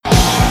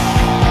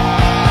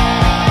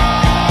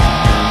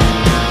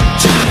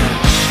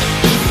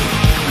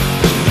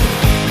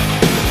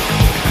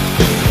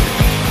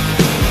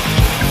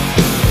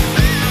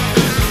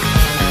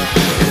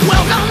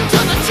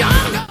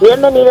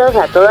bienvenidos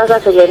a todas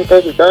las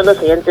oyentes y todos los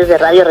oyentes de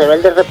Radio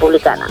Rebelde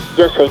Republicana.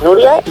 Yo soy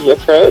Nuria y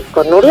esto es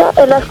Con Nuria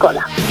en la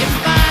Escola.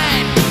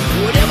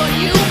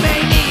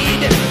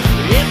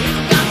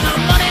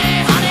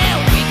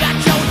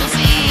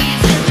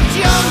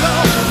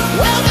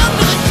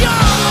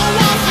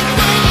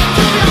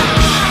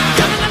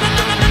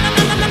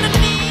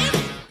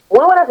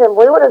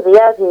 Muy buenos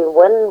días y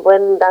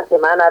buena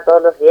semana a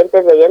todos los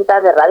oyentes y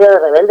oyentas de Radio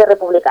Rebelde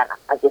Republicana.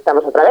 Aquí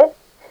estamos otra vez.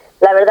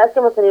 La verdad es que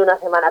hemos tenido una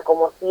semana,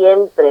 como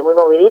siempre, muy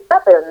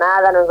movidita, pero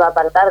nada nos va a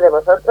apartar de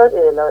vosotros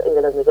y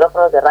de los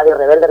micrófonos de Radio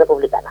Rebelde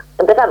Republicana.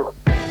 Empezamos.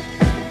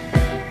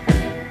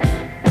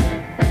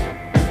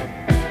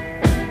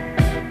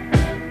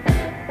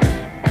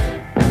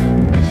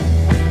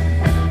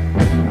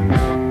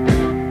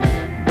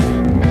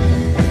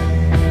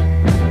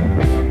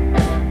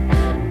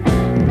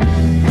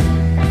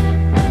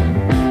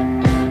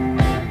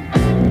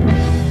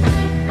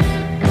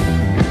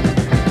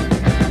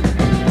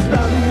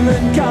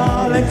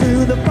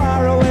 To the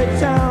faraway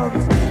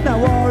towns, now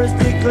war is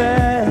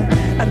declared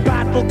and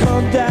battle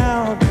come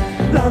down.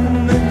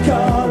 London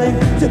calling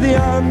to the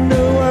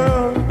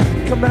underworld,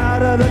 come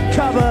out of the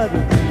cupboard,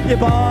 you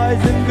boys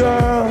and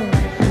girls.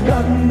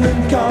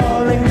 London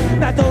calling,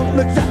 now don't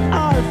look to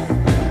us,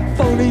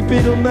 phony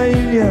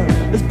Beatlemania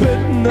has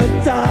bitten the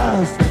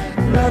dust.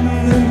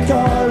 London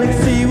calling,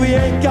 see we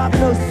ain't got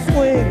no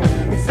swing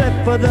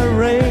except for the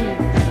ring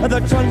of the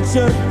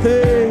truncheon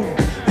thing.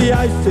 The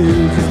ice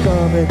age is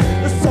coming,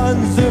 the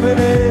sun's zooming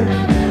in,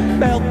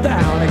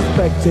 meltdown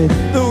expected,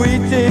 the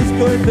wheat is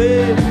going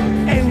thin,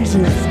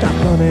 engines stop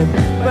running,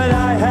 but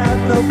I have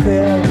no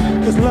fear,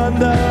 cause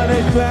London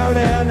is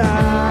drowning,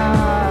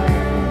 I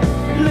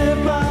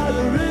live by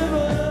the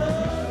river.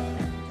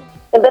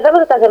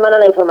 Empezamos esta semana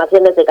la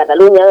información desde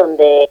Cataluña,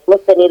 donde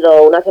hemos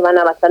tenido una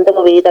semana bastante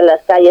movidita en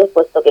las calles,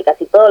 puesto que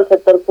casi todo el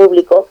sector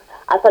público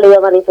ha salido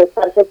a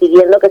manifestarse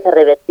pidiendo que se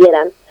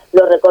revertieran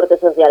los recortes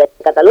sociales.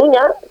 En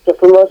Cataluña, que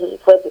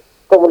fue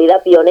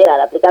comunidad pionera al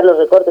aplicar los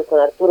recortes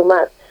con Artur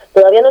Mas,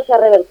 todavía no se ha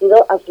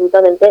revertido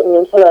absolutamente ni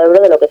un solo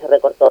euro de lo que se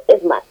recortó.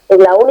 Es más, es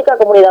la única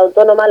comunidad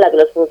autónoma en la que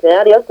los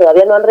funcionarios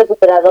todavía no han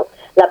recuperado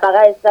la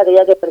paga extra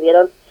que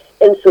perdieron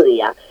en su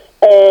día.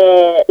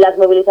 Las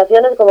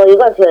movilizaciones, como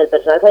digo, han sido del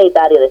personal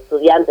sanitario, de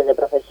estudiantes, de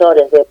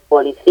profesores, de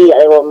policía,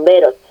 de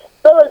bomberos.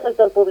 Todo el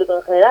sector público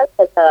en general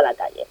se ha echado a la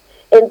calle.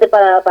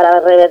 Para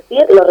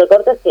revertir los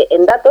recortes que,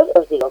 en datos,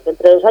 os digo, que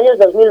entre los años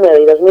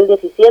 2009 y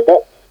 2017,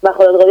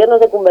 bajo los gobiernos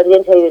de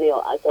Convergencia y Unió,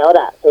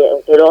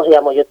 que luego se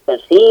llamó Junts pel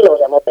Sí, luego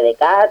se llamó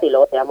PDeCAT y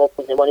luego se llamó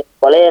Puigdemont y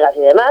colegas y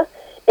demás,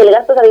 el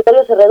gasto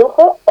sanitario se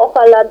redujo, ojo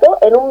al dato,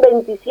 en un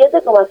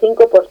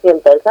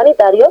 27,5% el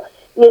sanitario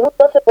y en un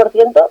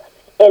 12%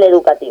 el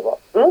educativo.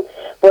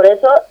 Por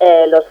eso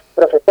los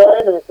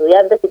profesores, los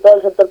estudiantes y todo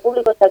el sector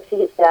público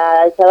se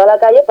ha echado a la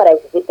calle para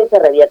exigir que se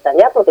reviertan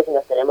ya, porque si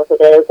nos tenemos que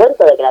creer el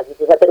cuento de que la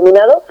crisis ha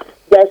terminado,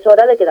 ya es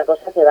hora de que la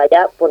cosa se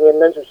vaya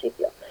poniendo en su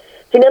sitio.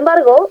 Sin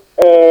embargo,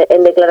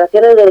 en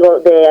declaraciones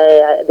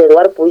de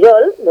Eduard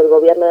Pujol, del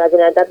gobierno de la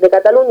Generalitat de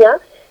Cataluña,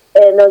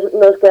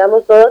 nos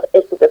quedamos todos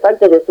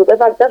estupefactos y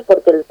estupefactas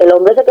porque el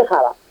hombre se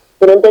quejaba.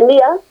 Que no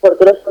entendía por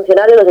qué los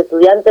funcionarios, los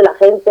estudiantes, la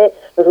gente,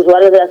 los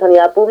usuarios de la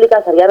sanidad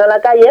pública salían a la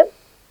calle,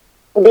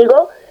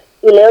 digo,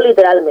 y leo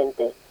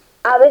literalmente: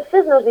 a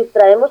veces nos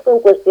distraemos con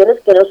cuestiones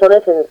que no son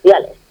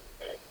esenciales.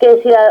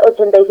 Que si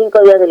 85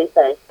 días de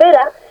lista de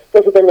espera,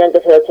 que si tendrían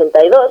que ser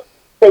 82,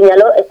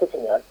 señaló este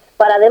señor.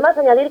 Para además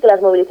añadir que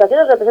las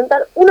movilizaciones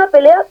representan una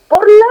pelea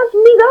por las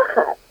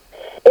migajas.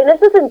 En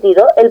este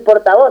sentido, el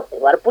portavoz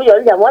Eduard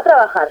Pujol llamó a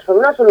trabajar sobre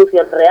una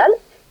solución real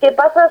que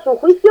pasa a su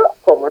juicio,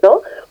 como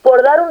no,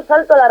 por dar un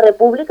salto a la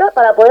República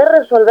para poder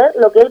resolver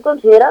lo que él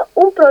considera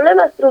un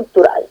problema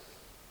estructural.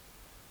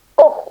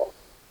 Ojo,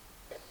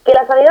 que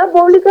la sanidad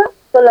pública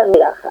son las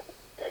migajas,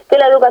 que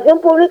la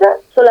educación pública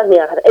son las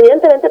migajas.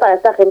 Evidentemente para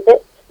esta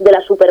gente de la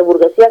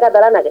superburguesía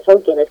catalana, que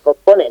son quienes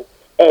componen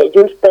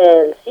Junts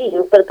pel Sí,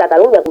 Junts per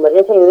Catalunya,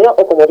 Convergencia y Unió,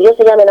 o como Dios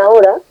se llamen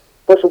ahora,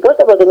 por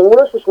supuesto, porque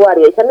ninguno es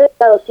usuario, y se han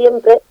dedicado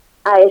siempre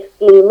a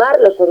esquilmar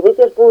los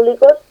servicios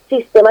públicos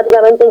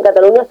sistemáticamente en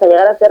Cataluña hasta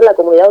llegar a ser la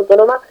comunidad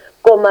autónoma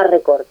con más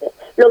recortes.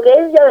 Lo que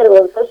es ya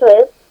vergonzoso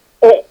es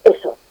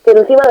eso, que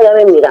encima lo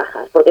llamen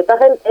migajas, porque esta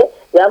gente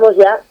llevamos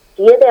ya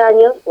 7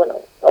 años, bueno,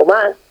 o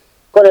más,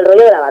 con el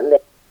rollo de la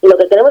bandera. Y lo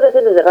que queremos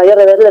decir desde Radio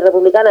Rebelde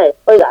Republicana es: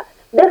 oiga,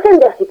 dejen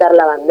de agitar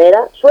la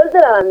bandera, suelte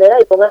la bandera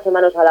y pónganse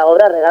manos a la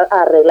obra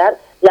a arreglar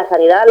la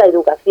sanidad, la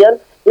educación,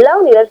 la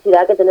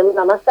universidad, que tenemos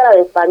la más cara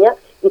de España,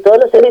 y todos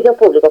los servicios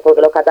públicos, porque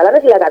los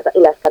catalanes y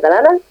las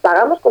catalanas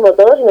pagamos como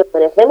todos y nos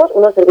merecemos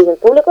unos servicios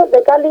públicos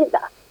de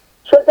calidad.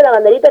 Suelte la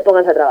banderita y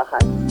pónganse a trabajar.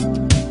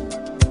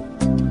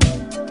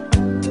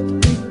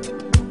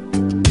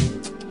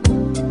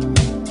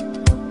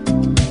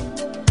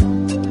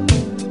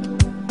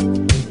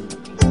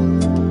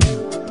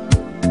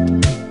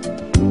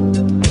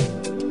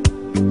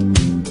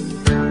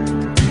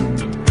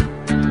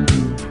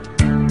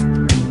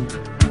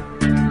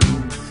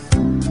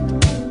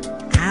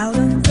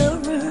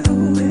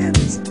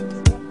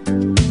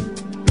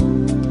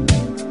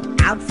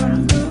 Out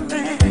from the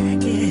wreck,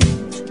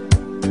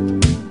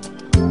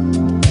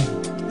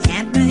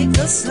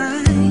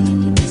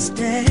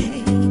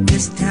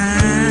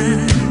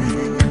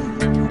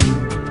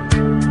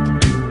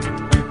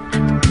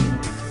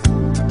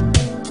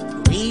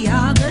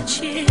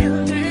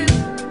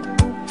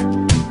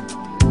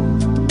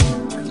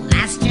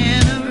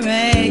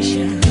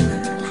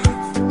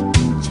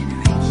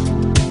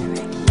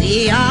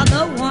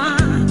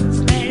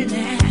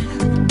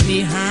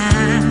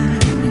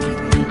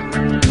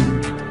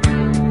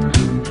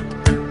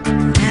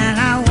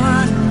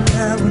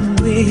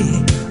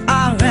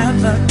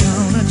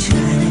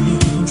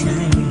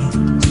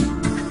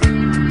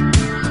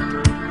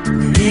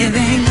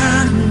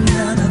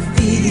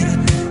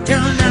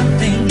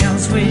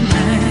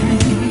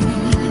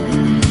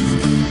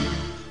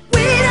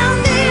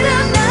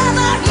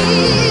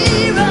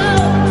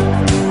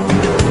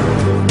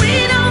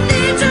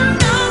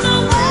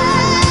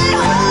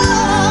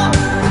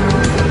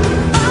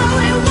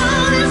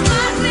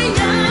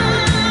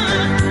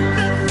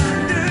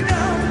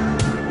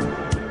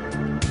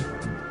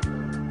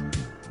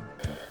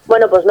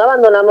 Bueno, pues no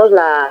abandonamos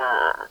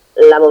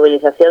la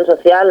movilización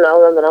social, no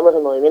abandonamos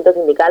el movimiento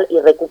sindical y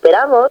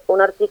recuperamos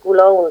un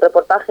artículo, un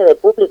reportaje de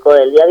Público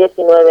del día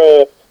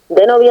 19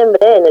 de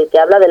noviembre en el que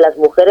habla de las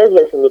mujeres y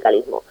el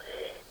sindicalismo.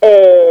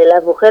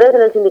 Las mujeres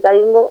en el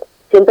sindicalismo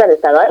siempre han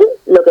estado ahí,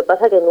 lo que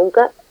pasa que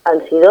nunca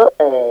han sido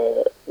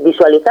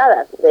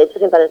visualizadas. De hecho,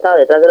 siempre han estado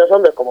detrás de los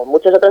hombres, como en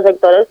muchos otros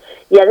sectores,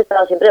 y han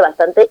estado siempre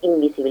bastante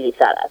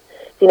invisibilizadas.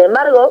 Sin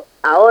embargo,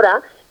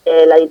 ahora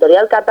la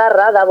editorial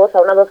Catarra da voz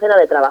a una docena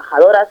de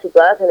trabajadoras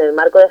situadas en el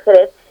marco de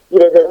Jerez y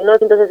desde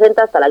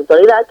 1960 hasta la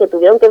actualidad que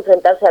tuvieron que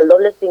enfrentarse al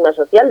doble estigma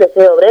social de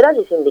ser obreras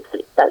y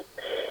sindicalistas.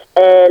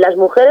 Las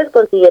mujeres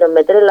consiguieron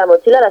meter en la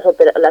mochila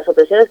las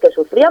opresiones que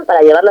sufrían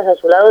para llevarlas a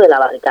su lado de la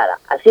barricada.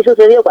 Así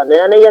sucedió cuando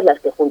eran ellas las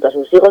que, junto a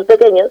sus hijos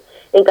pequeños,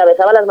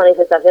 encabezaban las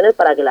manifestaciones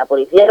para que la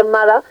policía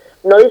armada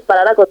no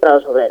disparara contra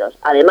los obreros.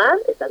 Además,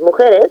 estas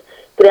mujeres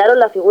crearon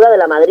la figura de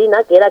la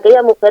madrina, que era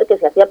aquella mujer que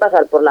se hacía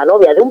pasar por la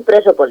novia de un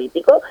preso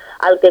político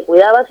al que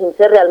cuidaba sin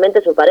ser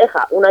realmente su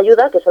pareja, una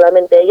ayuda que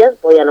solamente ellas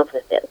podían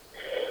ofrecer.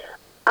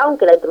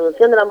 Aunque la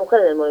introducción de la mujer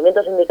en el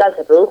movimiento sindical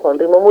se produjo a un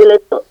ritmo muy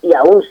lento y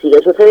aún sigue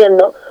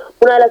sucediendo,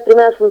 una de las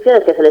primeras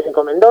funciones que se les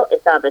encomendó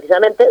estaba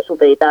precisamente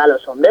supeditada a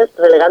los hombres,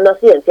 relegando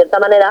así, en cierta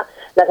manera,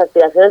 las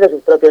aspiraciones de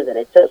sus propios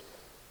derechos.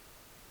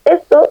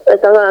 Esto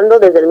estamos hablando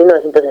desde el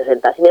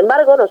 1960. Sin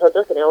embargo,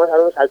 nosotros teníamos que dar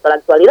un salto a la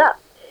actualidad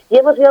y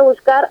hemos ido a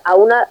buscar a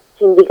una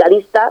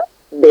sindicalista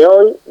de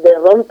hoy, de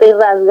rompe y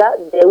rasga,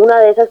 de una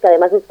de esas que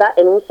además está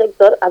en un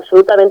sector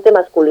absolutamente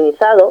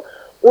masculinizado,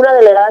 una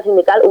delegada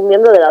sindical, un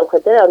miembro de la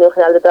UGT, de la Unión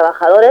General de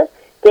Trabajadores,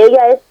 que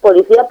ella es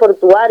policía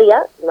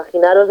portuaria,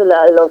 imaginaros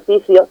el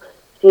oficio,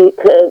 que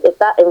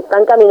está en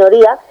franca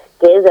minoría,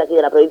 que es de aquí,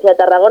 de la provincia de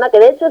Tarragona, que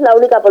de hecho es la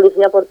única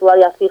policía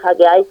portuaria fija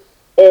que hay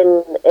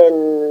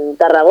en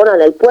Tarragona,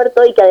 en el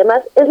puerto, y que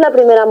además es la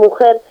primera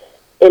mujer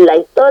en la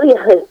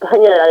historia de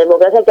España, de la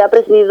democracia, que ha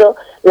presidido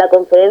la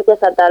conferencia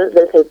estatal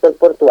del sector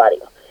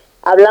portuario.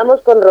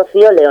 Hablamos con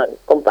Rocío León,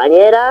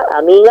 compañera,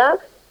 amiga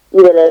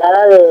y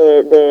delegada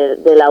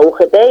de la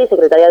UGT y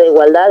secretaria de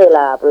Igualdad de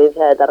la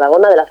provincia de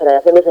Tarragona, de la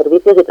Federación de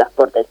Servicios y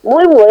Transportes.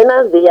 Muy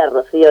buenos días,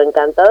 Rocío.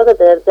 Encantado de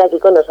tenerte aquí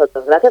con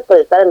nosotros. Gracias por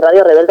estar en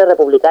Radio Rebelde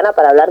Republicana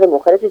para hablar de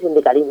mujeres y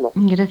sindicalismo.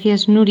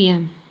 Gracias, Nuria.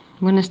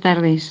 Buenas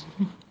tardes.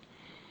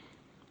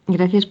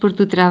 Gracias por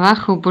tu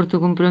trabajo, por tu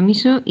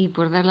compromiso y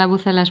por dar la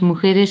voz a las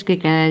mujeres que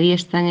cada día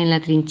están en la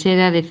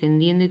trinchera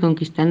defendiendo y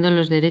conquistando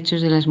los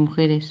derechos de las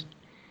mujeres.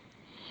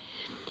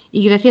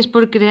 Y gracias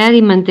por crear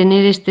y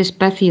mantener este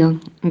espacio,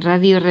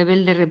 Radio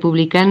Rebelde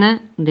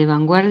Republicana, de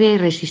vanguardia y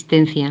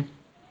resistencia.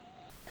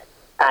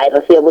 Ay,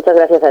 Rocío, muchas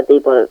gracias a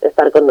ti por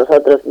estar con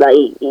nosotros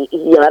ahí y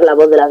llevar la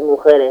voz de las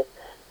mujeres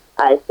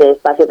a este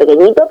espacio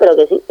pequeñito, pero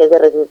que sí, que es de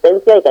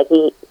resistencia y que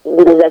aquí,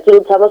 desde aquí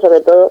luchamos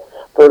sobre todo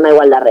por una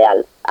igualdad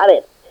real. A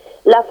ver,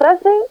 la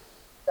frase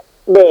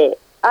de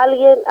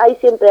hay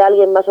siempre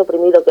alguien más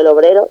oprimido que el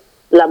obrero,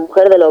 la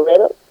mujer del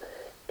obrero,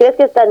 ¿crees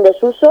que está en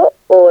desuso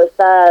o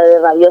está de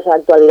rabiosa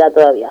actualidad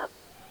todavía?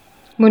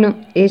 Bueno,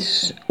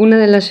 es una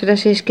de las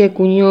frases que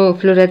acuñó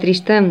Flora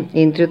Tristán,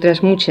 entre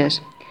otras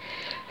muchas.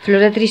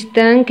 Flora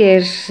Tristán, que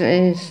es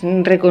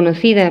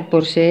reconocida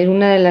por ser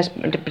una de las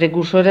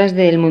precursoras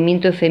del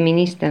movimiento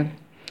feminista.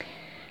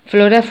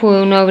 Flora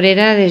fue una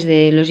obrera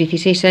desde los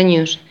 16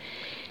 años.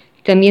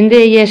 También de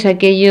ella es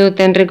aquello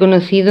tan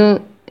reconocido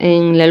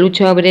en la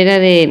lucha obrera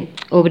de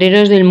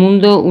Obreros del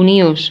Mundo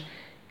Unidos,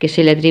 que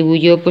se le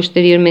atribuyó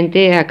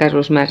posteriormente a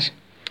Carlos Marx.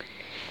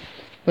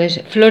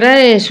 Pues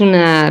Flora es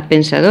una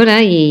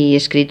pensadora y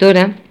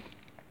escritora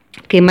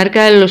que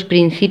marca los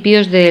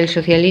principios del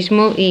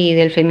socialismo y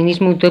del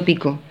feminismo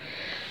utópico.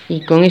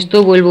 Y con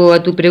esto vuelvo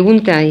a tu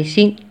pregunta, y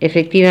sí,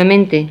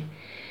 efectivamente.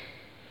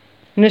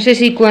 No sé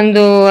si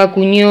cuando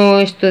acuñó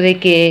esto de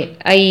que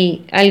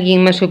hay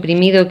alguien más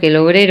oprimido que el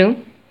obrero,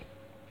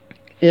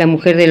 la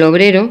mujer del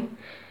obrero,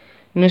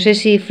 no sé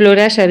si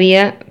Flora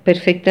sabía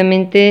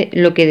perfectamente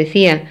lo que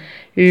decía,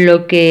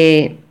 creo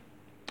que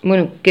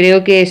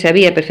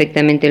sabía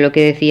perfectamente lo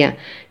que decía.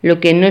 Lo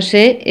que no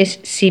sé es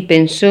si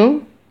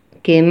pensó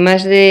que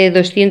más de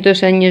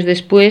 200 años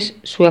después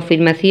su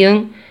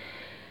afirmación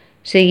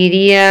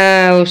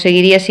seguiría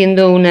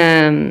siendo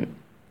una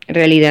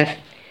realidad.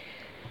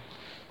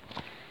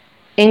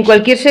 En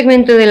cualquier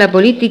segmento de la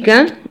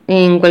política,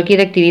 en cualquier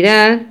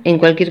actividad, en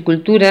cualquier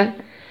cultura,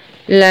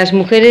 las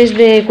mujeres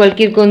de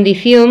cualquier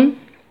condición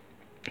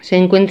se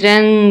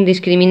encuentran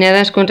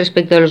discriminadas con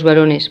respecto a los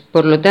varones.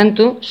 Por lo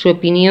tanto,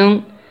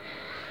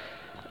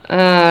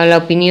 la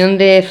opinión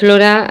de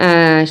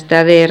Flora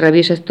está de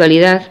rabiosa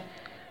actualidad,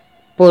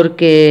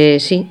 porque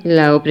sí,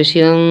 la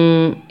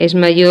opresión es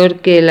mayor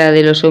que la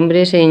de los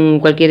hombres en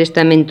cualquier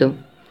estamento.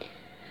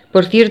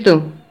 Por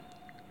cierto,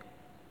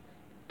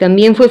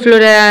 también fue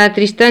Flora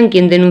Tristán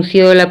quien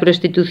denunció la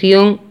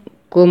prostitución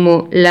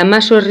como la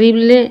más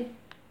horrible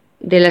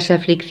de las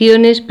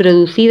aflicciones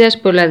producidas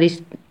por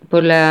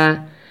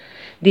la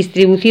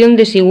distribución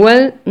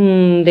desigual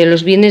de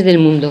los bienes del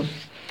mundo.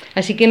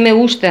 Así que me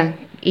gusta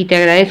y te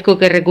agradezco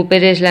que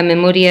recuperes la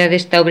memoria de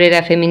esta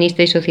obrera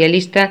feminista y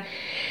socialista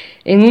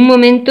en un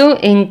momento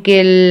en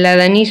que el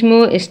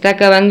adanismo está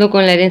acabando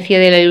con la herencia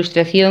de la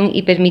Ilustración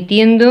y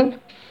permitiendo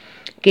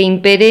que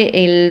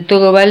impere el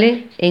todo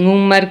vale en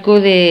un marco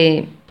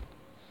de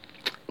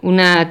un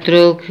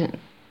atroz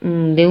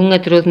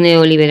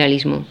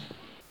neoliberalismo.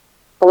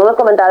 Como hemos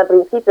comentado al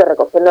principio,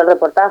 recogiendo el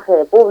reportaje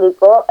de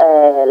Público,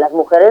 las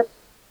mujeres,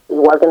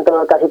 igual que en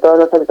casi todos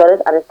los sectores,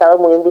 han estado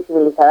muy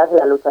invisibilizadas en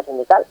la lucha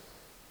sindical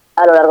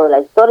a lo largo de la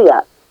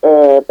historia.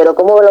 Pero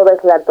 ¿cómo lo ves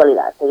en la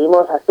actualidad?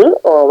 ¿Seguimos así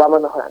o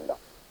vamos mejorando?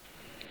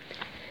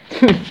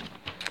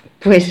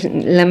 Pues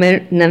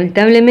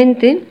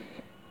lamentablemente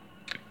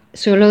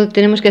solo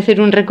tenemos que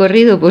hacer un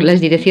recorrido por las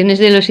direcciones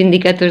de los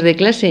sindicatos de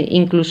clase,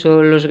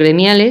 incluso los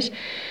gremiales,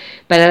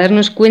 para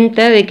darnos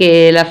cuenta de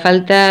que la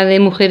falta de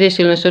mujeres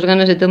en los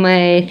órganos de toma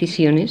de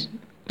decisiones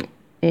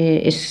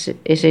es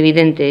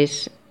evidente,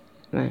 es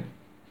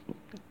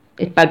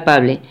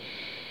palpable.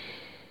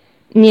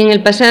 Ni en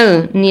el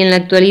pasado ni en la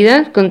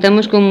actualidad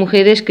contamos con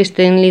mujeres que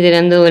estén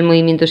liderando el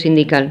movimiento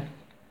sindical.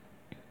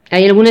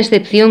 Hay alguna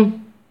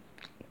excepción,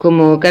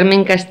 como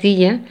Carmen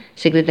Castilla,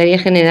 secretaria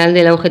general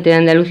de la UGT de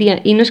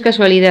Andalucía, y no es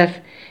casualidad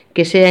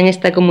que sea en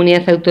esta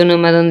comunidad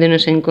autónoma donde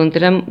nos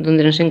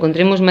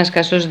encontremos más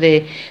casos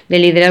de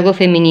liderazgo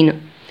femenino.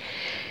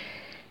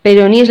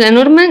 Pero ni es la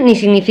norma ni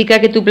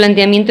significa que tu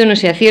planteamiento no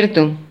sea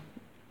cierto.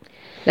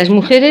 Las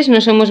mujeres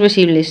no somos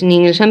visibles ni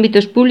en los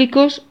ámbitos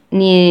públicos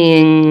ni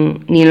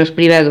en los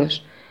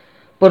privados,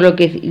 por lo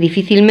que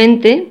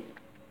difícilmente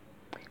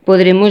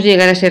podremos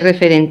llegar a ser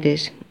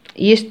referentes.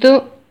 Y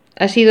esto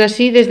ha sido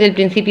así desde el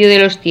principio de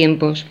los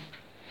tiempos.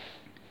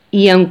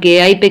 Y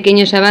aunque hay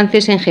pequeños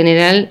avances, en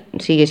general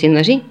sigue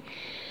siendo así.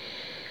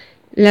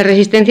 Las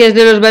resistencias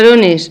de los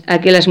varones a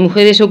que las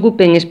mujeres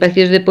ocupen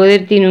espacios de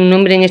poder tienen un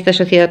nombre en esta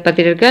sociedad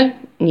patriarcal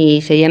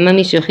y se llama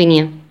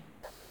misoginia.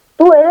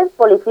 Tú eres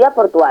policía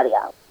portuaria,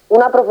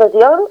 una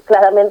profesión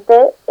claramente,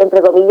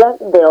 entre comillas,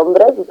 de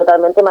hombres y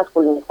totalmente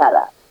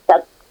masculinizada. O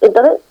sea,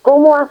 entonces,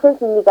 ¿cómo hacen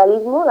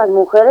sindicalismo las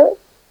mujeres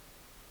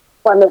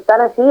cuando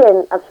están así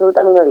en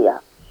absoluta minoría?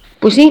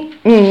 Pues sí,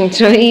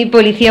 soy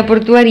policía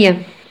portuaria.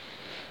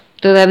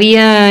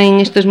 Todavía en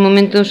estos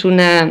momentos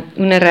una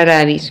rara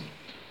avis.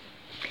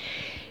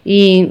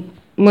 Y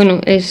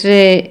bueno, es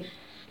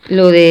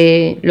lo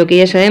que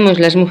ya sabemos,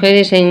 las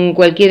mujeres en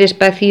cualquier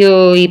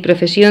espacio y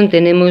profesión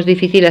tenemos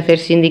difícil hacer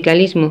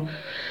sindicalismo,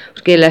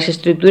 porque las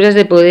estructuras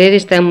de poder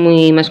están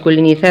muy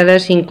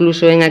masculinizadas,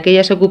 incluso en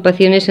aquellas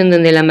ocupaciones en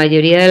donde la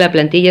mayoría de la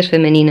plantilla es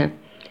femenina.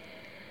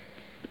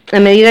 A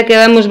medida que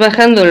vamos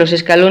bajando los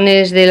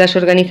escalones de las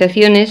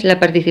organizaciones, la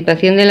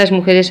participación de las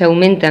mujeres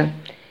aumenta,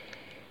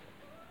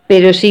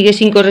 pero sigue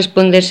sin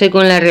corresponderse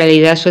con la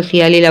realidad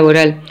social y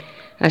laboral.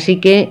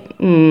 Así que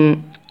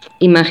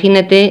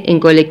imagínate en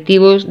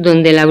colectivos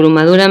donde la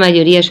abrumadora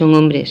mayoría son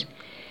hombres.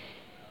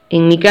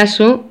 En mi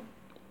caso,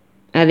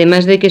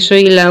 además de que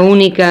soy la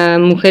única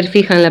mujer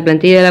fija en la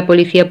plantilla de la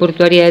Policía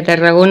Portuaria de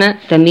Tarragona,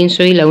 también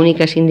soy la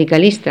única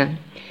sindicalista.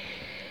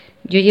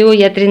 Yo llevo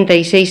ya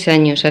 36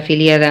 años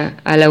afiliada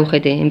a la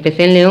UGT.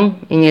 Empecé en León,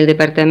 en el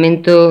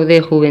Departamento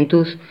de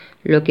Juventud,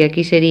 lo que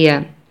aquí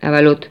sería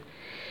Avalot.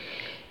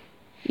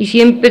 Y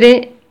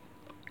siempre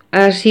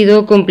ha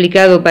sido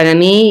complicado para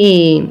mí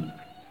y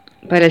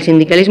para el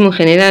sindicalismo en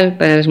general,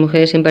 para las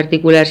mujeres en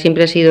particular.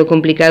 Siempre ha sido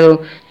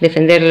complicado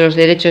defender los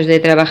derechos de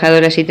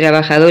trabajadoras y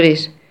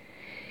trabajadores.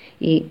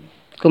 Y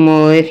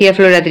como decía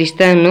Flora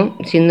Tristán, ¿no?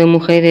 Siendo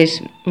mujer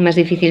es más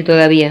difícil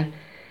todavía.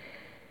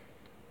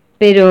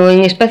 Pero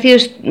en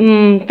espacios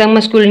tan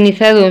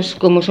masculinizados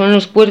como son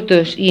los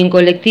puertos y en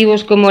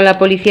colectivos como la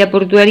Policía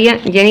Portuaria,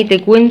 ya ni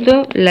te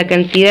cuento la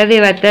cantidad de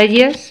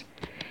batallas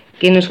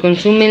que nos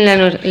consumen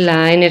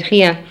la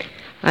energía.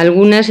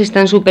 Algunas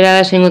están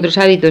superadas en otros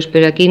hábitos,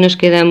 pero aquí nos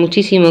queda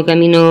muchísimo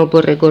camino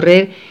por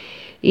recorrer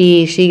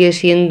y sigue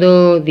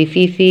siendo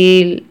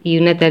difícil y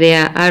una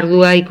tarea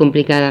ardua y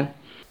complicada.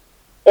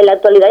 En la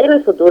actualidad y en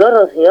el futuro,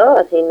 Rocío,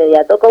 así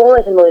inmediato, ¿cómo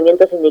ves el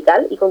movimiento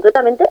sindical? Y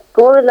concretamente,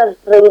 ¿cómo ves las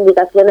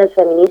reivindicaciones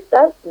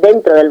feministas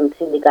dentro del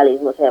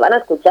sindicalismo? ¿Se van a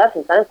escuchar? ¿Se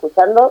están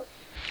escuchando?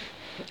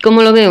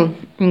 ¿Cómo lo veo?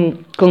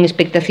 Con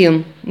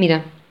expectación.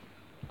 Mira,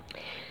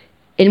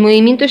 el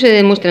movimiento se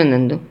demuestra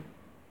andando.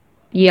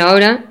 Y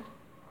ahora,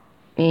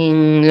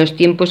 en los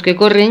tiempos que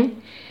corren,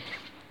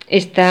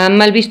 está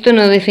mal visto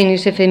no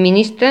definirse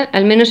feminista,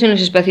 al menos en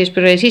los espacios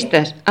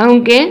progresistas,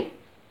 aunque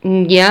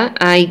ya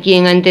hay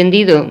quien ha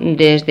entendido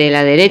desde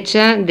la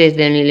derecha,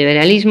 desde el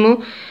liberalismo,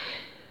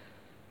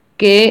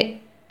 que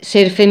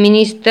ser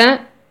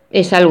feminista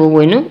es algo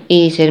bueno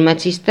y ser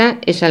machista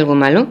es algo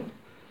malo.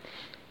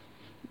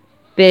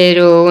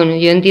 Pero bueno,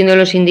 yo entiendo a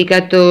los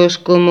sindicatos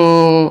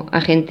como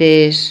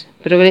agentes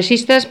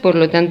progresistas, por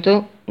lo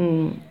tanto,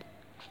 en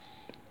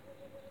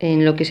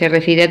lo que se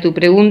refiere a tu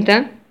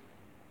pregunta,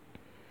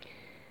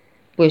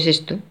 pues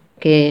esto,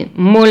 que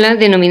mola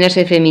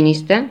denominarse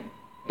feminista,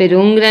 pero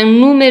un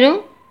gran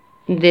número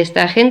de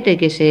esta gente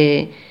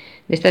de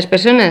estas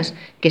personas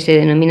que se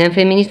denominan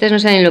feministas no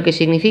saben lo que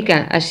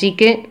significa, así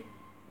que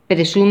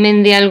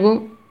presumen de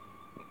algo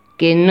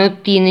que no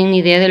tienen ni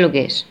idea de lo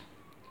que es.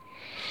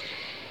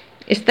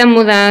 Esta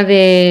moda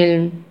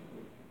del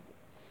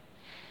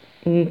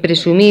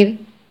presumir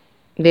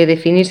de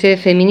definirse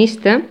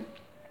feminista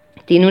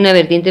tiene una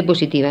vertiente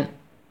positiva,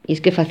 y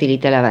es que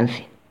facilita el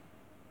avance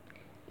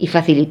y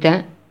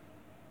facilita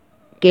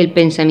que el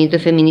pensamiento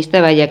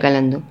feminista vaya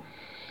calando.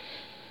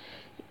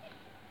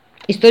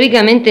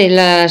 Históricamente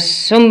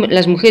las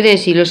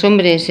mujeres y los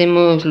hombres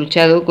hemos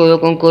luchado codo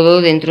con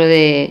codo dentro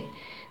de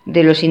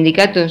los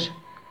sindicatos,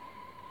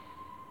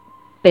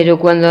 pero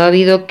cuando ha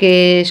habido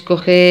que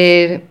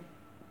escoger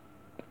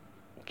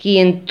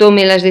quien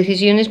tome las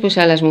decisiones, pues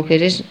a las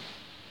mujeres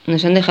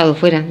nos han dejado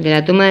fuera de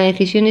la toma de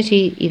decisiones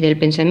y del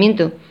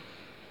pensamiento.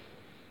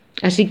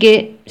 Así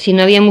que si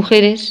no había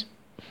mujeres,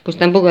 pues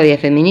tampoco había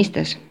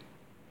feministas.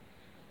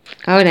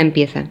 Ahora se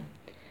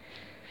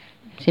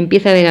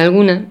empieza a ver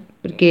alguna,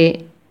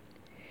 porque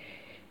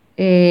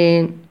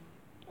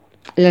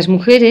las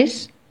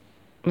mujeres,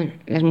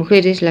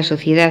 la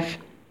sociedad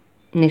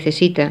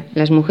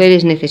las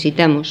mujeres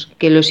necesitamos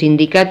que los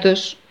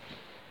sindicatos,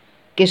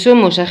 que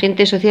somos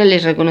agentes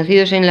sociales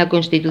reconocidos en la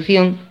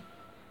Constitución,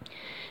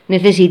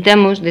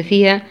 necesitamos,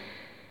 decía,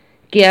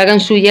 que hagan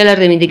suya las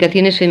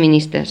reivindicaciones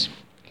feministas.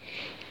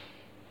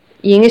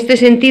 Y en este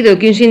sentido,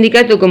 que un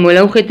sindicato como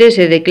la UGT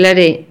se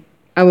declare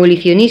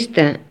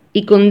abolicionista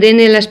y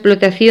condene la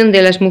explotación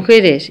de las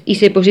mujeres y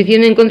se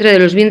posicione en contra de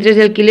los vientres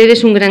de alquiler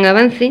es un gran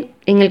avance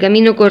en el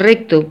camino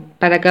correcto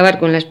para acabar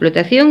con la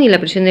explotación y la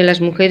presión de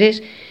las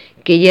mujeres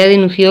que ya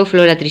denunció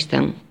Flora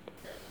Tristán.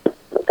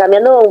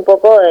 Cambiando un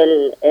poco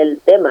el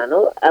tema,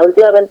 ¿no?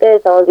 Últimamente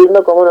estamos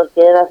viendo cómo nos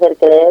quieren hacer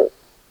creer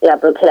que la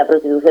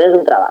prostitución es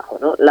un trabajo,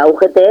 ¿no? La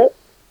UGT,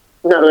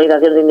 una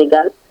organización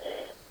sindical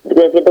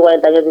de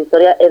 140 años de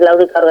historia, es la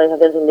única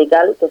organización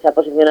sindical que se ha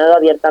posicionado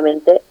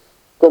abiertamente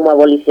como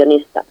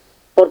abolicionista.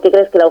 ¿Por qué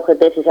crees que la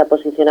UGT sí se ha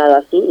posicionado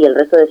así y el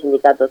resto de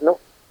sindicatos no?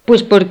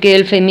 Pues porque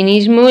el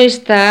feminismo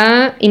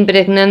está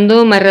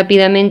impregnando más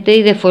rápidamente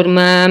y de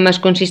forma más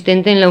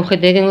consistente en la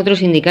UGT que en otros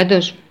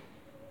sindicatos.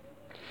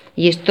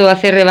 Y esto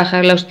hace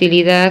rebajar la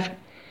hostilidad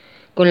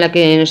con la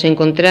que nos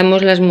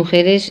encontramos las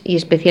mujeres y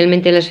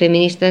especialmente las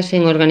feministas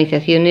en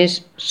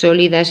organizaciones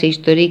sólidas e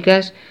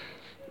históricas,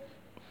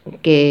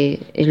 que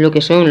es lo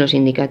que son los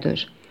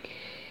sindicatos.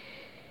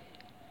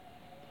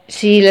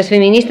 Si las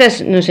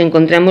feministas nos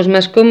encontramos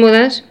más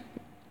cómodas,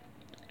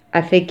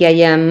 hace que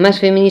haya más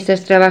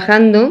feministas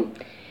trabajando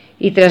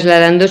y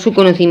trasladando su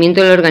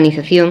conocimiento a la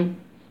organización.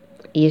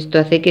 Y esto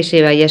hace que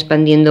se vaya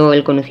expandiendo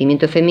el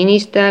conocimiento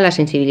feminista, la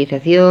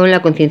sensibilización,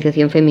 la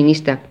concienciación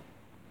feminista.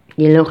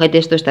 Y en la UGT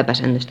esto está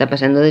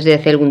pasando desde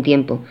hace algún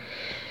tiempo.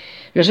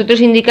 Los otros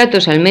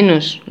sindicatos, al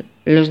menos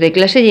los de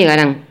clase,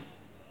 llegarán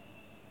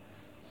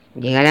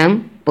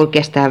porque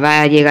hasta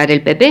va a llegar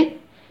el PP,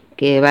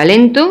 que va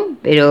lento,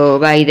 pero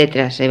va ahí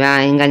detrás, se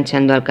va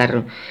enganchando al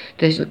carro.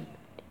 Entonces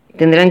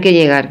tendrán que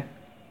llegar,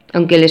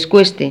 aunque les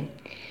cueste.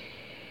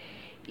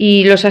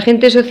 Y los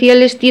agentes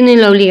sociales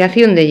tienen la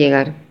obligación de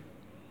llegar.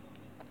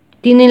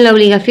 Tienen la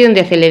obligación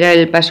de acelerar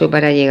el paso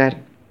para llegar.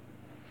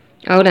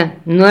 Ahora,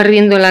 no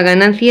arriendo la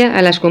ganancia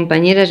a las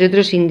compañeras de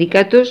otros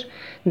sindicatos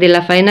de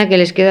la faena que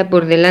les queda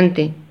por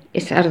delante.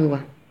 Es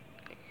ardua.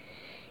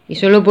 Y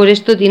solo por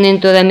esto tienen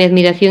toda mi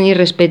admiración y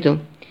respeto,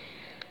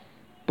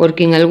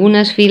 porque en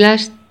algunas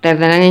filas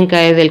tardarán en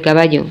caer del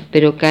caballo,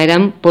 pero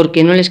caerán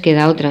porque no les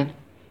queda otra.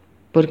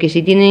 Porque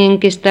si tienen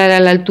que estar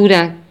a la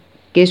altura,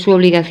 que es su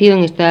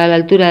obligación, estar a la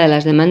altura de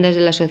las demandas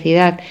de la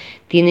sociedad,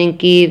 tienen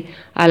que ir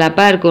a la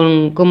par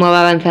con cómo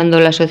va avanzando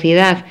la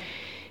sociedad.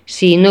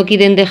 Si no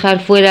quieren dejar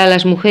fuera a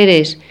las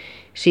mujeres,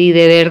 si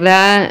de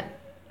verdad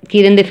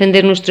quieren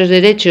defender nuestros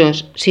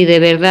derechos, si de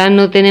verdad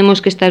no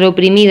tenemos que estar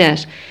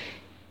oprimidas,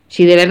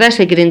 si de verdad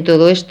se creen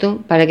todo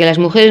esto, para que las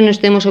mujeres no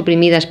estemos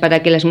oprimidas,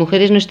 para que las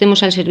mujeres no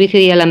estemos al servicio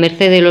y a la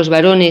merced de los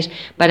varones,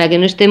 para que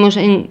no estemos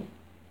en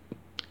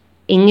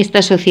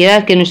esta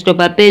sociedad, que nuestro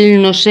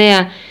papel no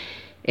sea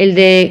el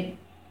de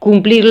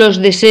cumplir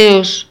los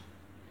deseos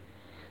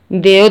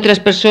de otras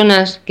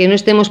personas, que no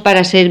estemos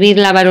para servir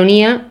la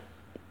varonía,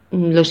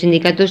 los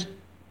sindicatos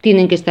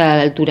tienen que estar a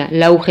la altura.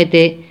 La UGT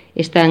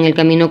está en el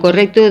camino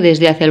correcto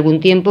desde hace algún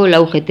tiempo. La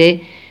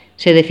UGT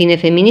se define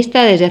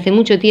feminista desde hace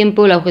mucho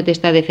tiempo. La UGT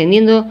está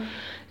defendiendo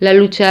la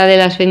lucha de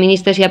las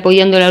feministas y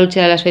apoyando la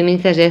lucha de las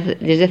feministas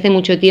desde hace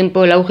mucho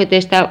tiempo. La UGT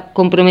está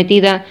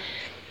comprometida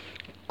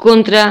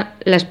contra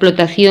la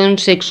explotación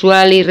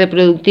sexual y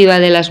reproductiva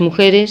de las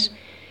mujeres,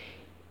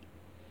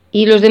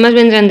 y los demás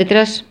vendrán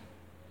detrás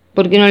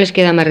porque no les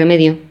queda más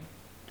remedio.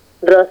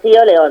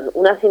 Rocío León,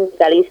 una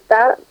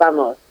sindicalista,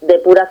 vamos, de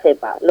pura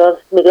cepa. Los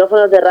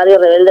micrófonos de Radio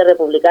Rebelde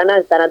Republicana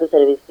están a tu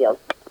servicio.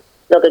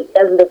 Lo que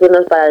quieras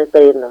decirnos para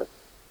despedirnos.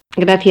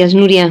 Gracias,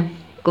 Nuria,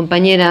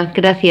 compañera,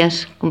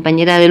 gracias,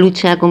 compañera de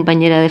lucha,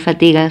 compañera de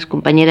fatigas,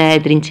 compañera de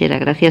trinchera.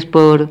 Gracias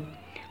por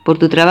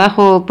tu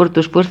trabajo, por tu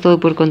esfuerzo,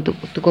 por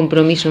tu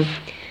compromiso.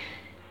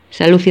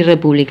 Salud y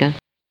República.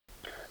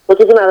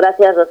 Muchísimas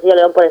gracias, Rocío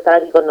León, por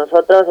estar aquí con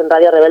nosotros en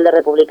Radio Rebelde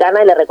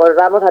Republicana, y le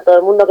recordamos a todo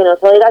el mundo que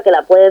nos oiga que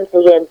la pueden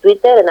seguir en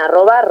Twitter en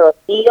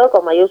 @Rocío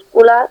con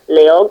mayúscula,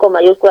 León con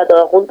mayúscula,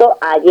 todo junto,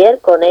 ayer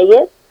con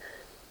ellas,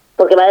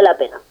 porque vale la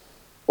pena.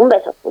 Un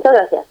beso, muchas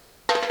gracias.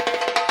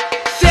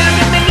 Sean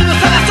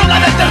bienvenidos a la zona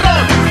del terror.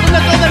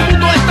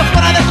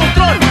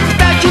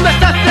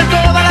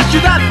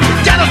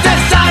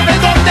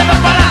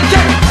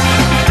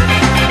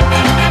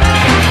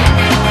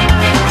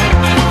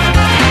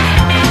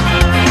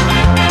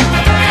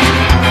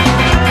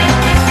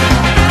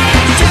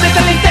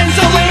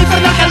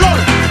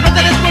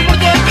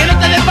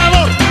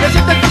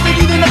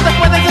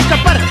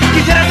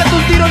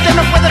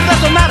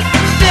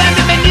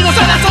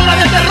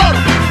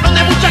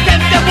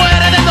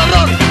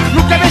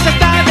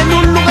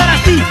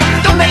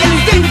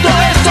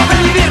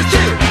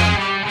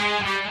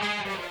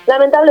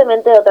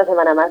 lamentablemente, otra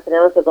semana más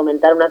tenemos que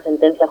comentar una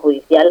sentencia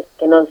judicial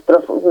que nos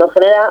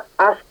genera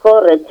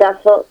asco,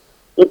 rechazo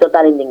y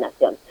total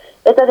indignación.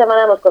 Esta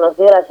semana hemos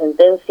conocido la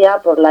sentencia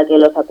por la que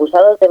los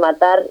acusados de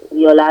matar y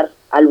violar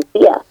a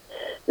Lucía.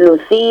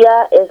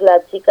 Lucía es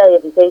la chica de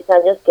 16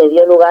 años que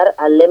dio lugar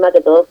al lema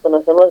que todos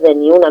conocemos de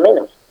Ni Una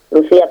Menos,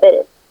 Lucía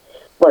Pérez.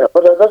 Bueno,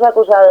 pues los dos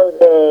acusados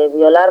de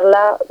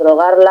violarla,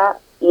 drogarla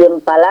y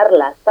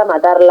empalarla hasta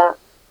matarla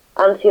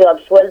han sido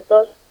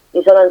absueltos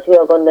y solo han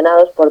sido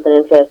condenados por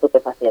tenencia de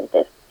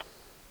estupefacientes.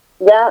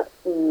 Ya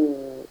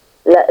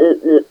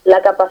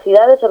la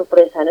capacidad de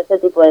sorpresa en este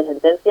tipo de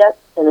sentencias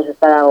se nos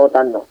está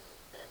agotando.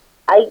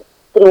 Hay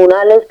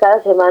tribunales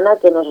cada semana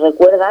que nos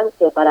recuerdan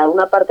que para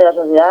una parte de la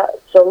sociedad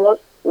somos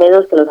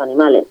menos que los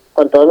animales,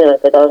 con todo mi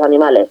respeto a los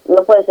animales.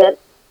 No puede ser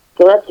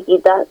que una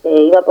chiquita que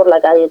iba por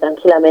la calle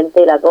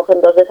tranquilamente y la cogen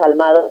dos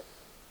desalmados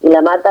y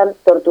la matan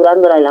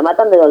torturándola y la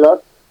matan de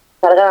dolor,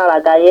 salgan a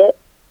la calle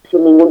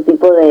sin ningún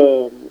tipo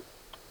de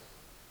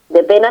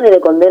pena ni de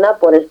condena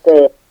por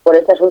este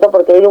asunto,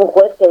 porque hay un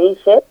juez que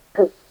dice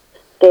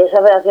que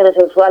esas relaciones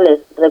sexuales,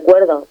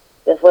 recuerdo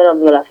que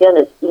fueron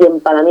violaciones y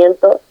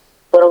empalamientos,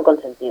 fueron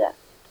consentidas.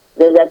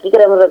 Desde aquí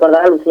queremos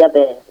recordar a Lucía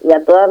Pérez y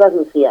a todas las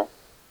Lucías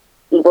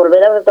y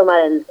volver a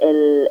retomar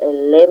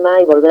el lema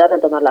y volver a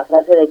retomar la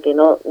frase de que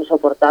no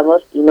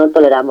soportamos y no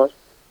toleramos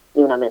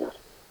ni una menos.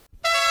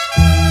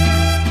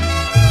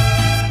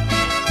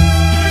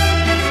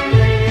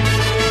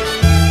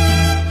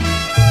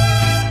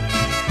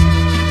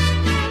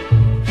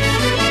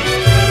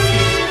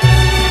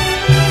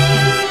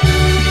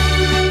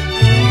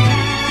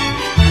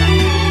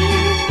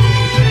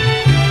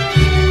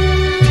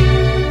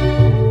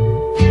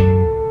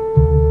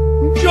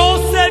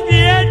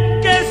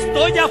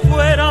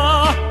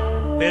 Afuera,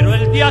 pero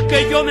el día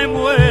que yo me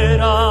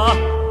muera,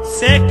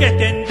 sé que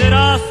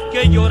tendrás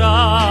que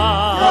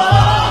llorar.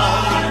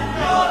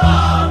 Llorar,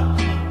 llorar,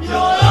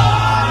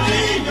 llorar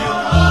y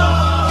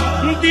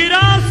llorar.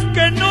 Dirás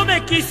que no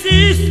me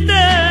quisiste,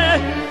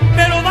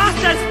 pero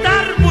vas a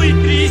estar muy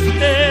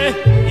triste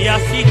y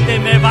así te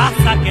me vas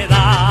a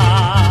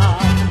quedar.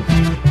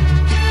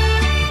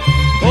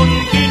 Con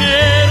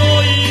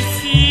dinero y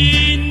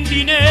sin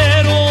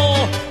dinero,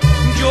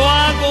 yo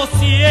hago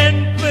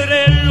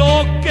siempre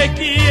lo que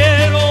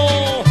quiero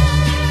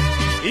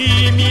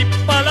y mi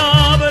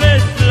palabra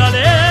es la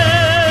ley.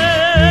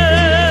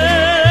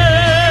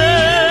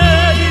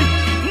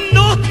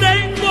 No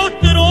tengo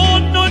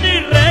trono ni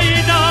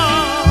reina,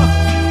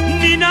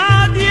 ni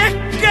nadie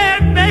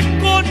que me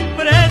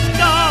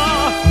comprenda,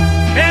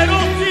 pero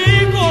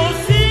sigo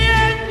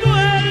siendo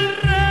el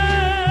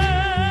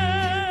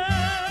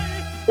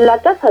rey. La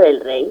casa del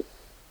rey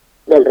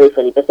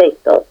Felipe VI,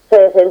 se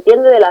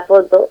desentiende de la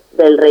foto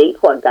del rey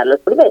Juan Carlos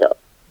I,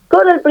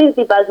 con el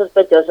principal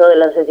sospechoso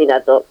del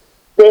asesinato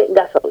de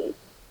Gasogui.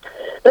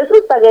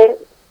 Resulta que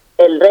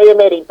el rey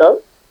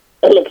emérito,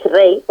 el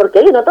ex-rey, porque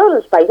oye, no todos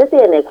los países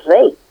tienen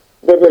ex-rey,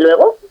 desde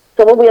luego,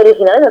 somos muy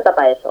originales, no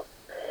tapa eso.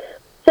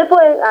 Se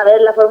fue a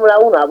ver la Fórmula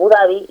 1 a Abu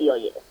Dhabi y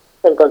oye,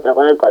 se encontró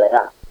con el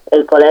colega.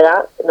 El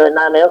colega no es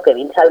nada menos que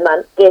Bin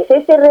Salman, que es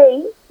ese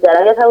rey de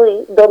Arabia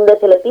Saudí donde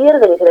se le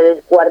pierden y se le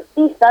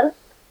descuartizan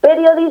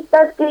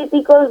periodistas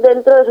críticos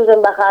dentro de sus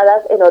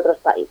embajadas en otros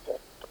países.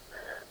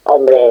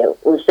 Hombre,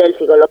 un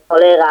selfie con los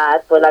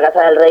colegas, pues la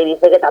casa del rey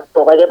dice que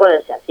tampoco hay que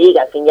ponerse así, que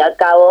al fin y al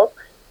cabo,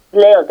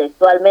 leo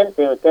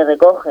textualmente que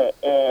recoge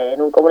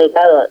en un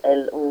comunicado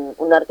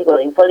un artículo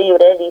de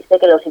Infolibre, dice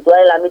que lo sitúa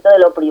en el ámbito de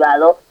lo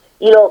privado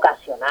y lo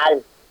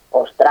ocasional.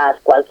 Ostras,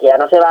 cualquiera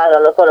no se va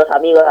con los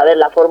amigos a ver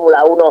la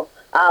Fórmula 1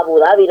 a Abu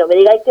Dhabi, no me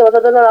digáis que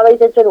vosotros no lo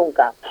habéis hecho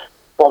nunca.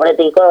 Pobre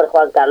tico de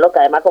Juan Carlos, que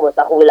además como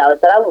está jubilado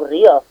estará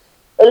aburrido.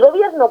 El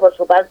gobierno, por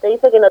su parte,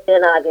 dice que no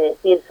tiene nada que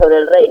decir sobre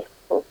el rey.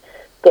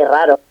 Qué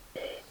raro.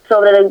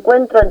 Sobre el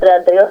encuentro entre el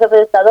anterior jefe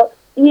de Estado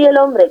y el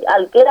hombre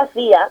al que la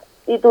CIA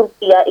y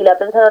Turquía y la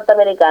prensa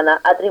norteamericana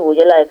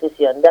atribuyen la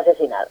decisión de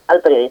asesinar al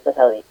periodista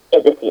saudí,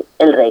 es decir,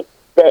 el rey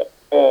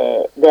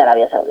de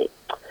Arabia Saudí.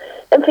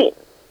 En fin,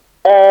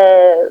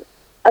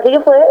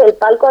 aquello fue el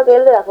palco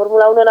aquel de la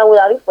Fórmula 1 en Abu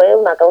Dhabi, fue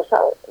una causa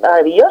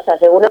maravillosa.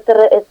 Según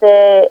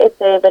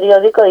este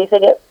periódico, dice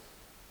que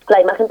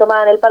la imagen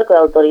tomada en el palco de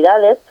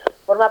autoridades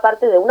forma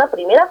parte de una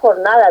primera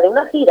jornada de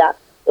una gira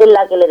en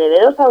la que el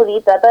heredero saudí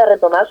trata de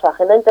retomar su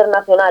agenda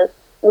internacional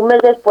un mes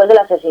después del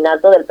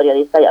asesinato del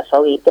periodista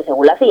Khashoggi, que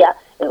según la CIA,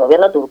 el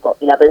gobierno turco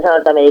y la prensa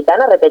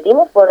norteamericana,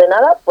 repetimos, fue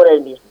ordenada por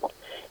él mismo.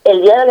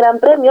 El día del Gran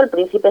Premio, el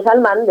príncipe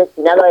Salmán,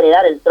 destinado a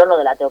heredar el trono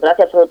de la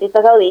teocracia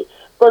absolutista saudí,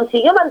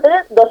 consiguió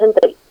mantener dos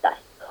entrevistas.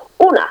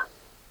 Una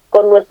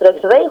con nuestro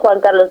ex rey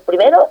Juan Carlos I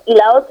y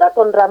la otra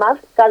con Ramzan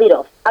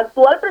Kadyrov,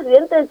 actual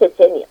presidente de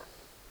Chechenia.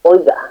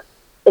 Oiga,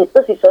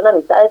 esto sí son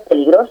amistades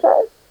peligrosas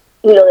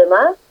y lo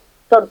demás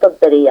son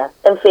tonterías.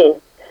 En fin,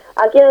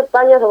 aquí en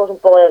España somos un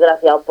poco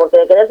desgraciados porque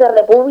de querer ser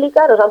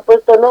república nos han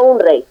puesto no un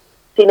rey,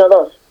 sino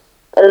dos.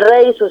 El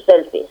rey y sus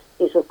selfies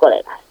y sus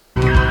colegas.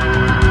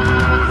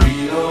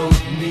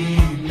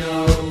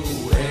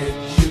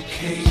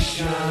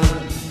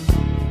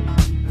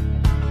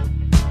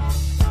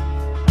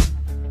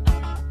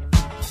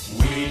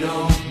 We don't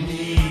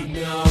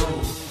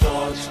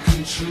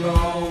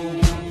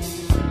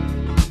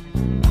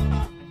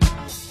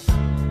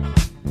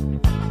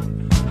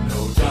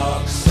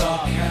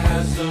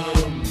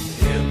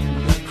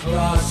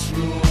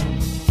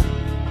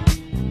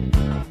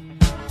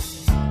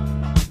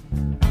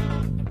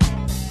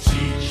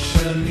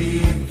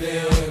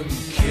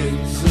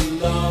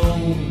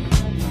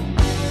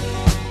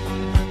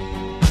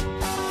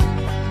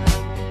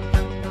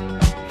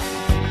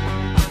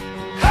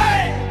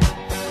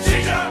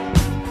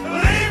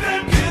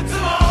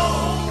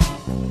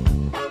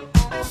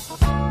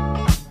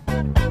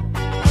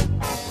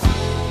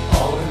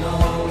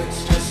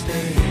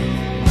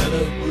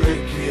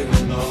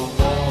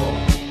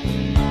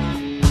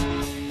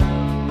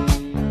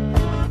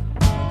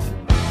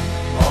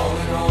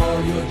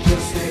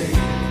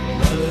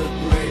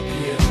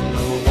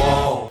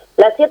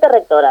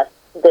rectoras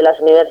de las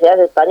universidades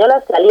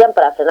españolas se alían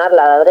para frenar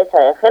la brecha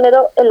de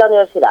género en la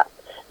universidad.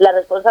 Las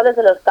responsables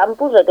de los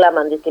campus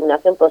reclaman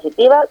discriminación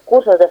positiva,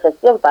 cursos de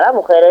gestión para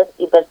mujeres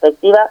y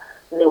perspectiva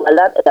de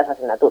igualdad en las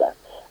asignaturas.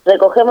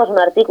 Recogemos un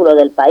artículo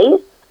del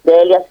País,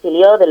 de Elias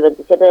Filió, del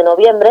 27 de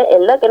noviembre,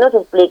 en la que nos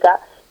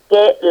explica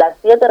que las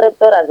 7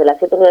 rectoras de las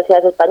 7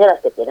 universidades españolas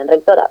que tienen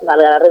rectora,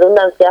 valga la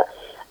redundancia,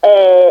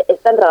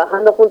 están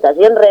trabajando juntas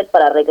y en red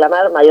para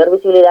reclamar mayor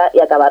visibilidad y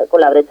acabar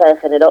con la brecha de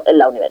género en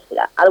la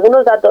universidad.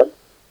 Algunos datos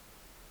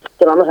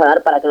que vamos a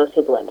dar para que nos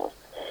situemos.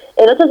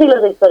 En 8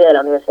 siglos de historia de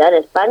la universidad en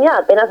España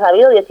apenas ha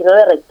habido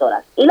 19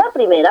 rectoras, y la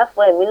primera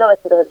fue en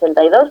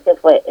 1982, que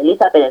fue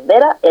Elisa Pérez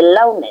Vera en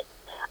la UNED.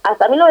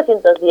 Hasta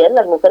 1910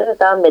 las mujeres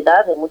estaban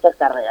vetadas en muchas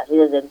carreras y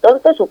desde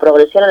entonces su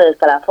progresión en el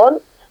escalafón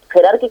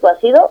jerárquico ha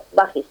sido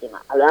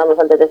bajísima. Hablábamos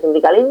antes de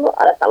sindicalismo,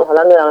 ahora estamos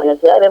hablando de la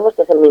universidad y vemos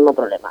que es el mismo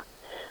problema.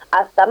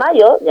 Hasta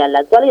mayo, ya en la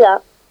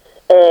actualidad,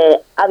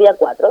 había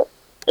 4.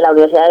 La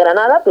Universidad de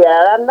Granada,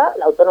 Piedad Aranda,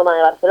 la Autónoma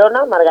de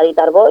Barcelona,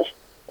 Margarita Arbós,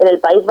 en el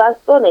País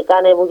Vasco,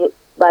 Nekane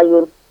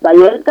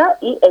Balluerka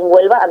y en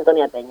Huelva,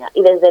 Antonia Peña.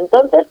 Y desde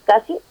entonces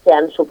casi se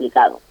han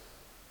duplicado.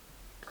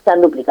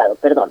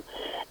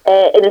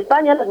 En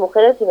España las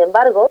mujeres, sin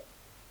embargo,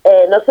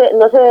 no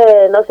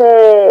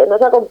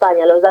se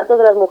acompañan los datos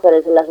de las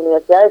mujeres en las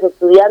universidades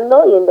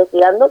estudiando y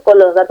investigando con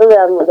los datos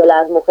de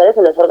las mujeres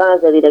en los órganos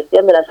de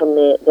dirección de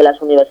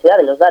las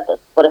universidades, los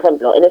datos. Por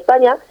ejemplo, en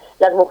España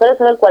las mujeres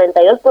son el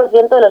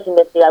 42% de los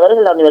investigadores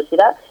de la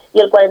universidad y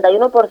el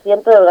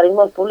 41% de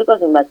organismos públicos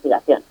de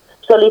investigación.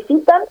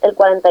 Solicitan el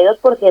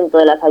 42%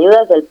 de las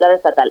ayudas del Plan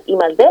Estatal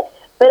I+D,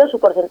 pero su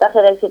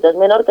porcentaje de éxito es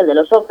menor que el de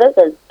los hombres,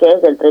 que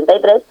es del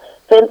 33%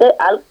 frente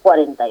al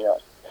 42%.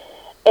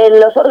 En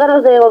los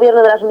órganos de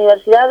gobierno de las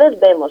universidades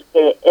vemos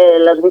que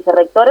los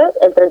vicerrectores,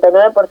 el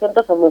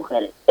 39% son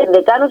mujeres. En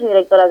decanos y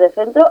directoras de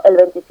centro, el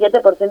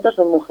 27%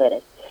 son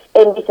mujeres.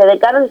 En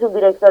vicedecanos y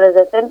subdirectores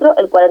de centro,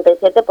 el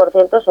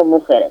 47% son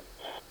mujeres.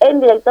 En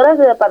directoras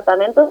de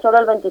departamento, solo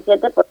el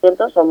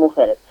 27% son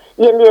mujeres.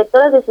 Y en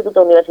directoras de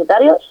instituto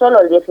universitario, solo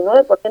el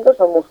 19%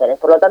 son mujeres.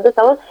 Por lo tanto,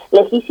 estamos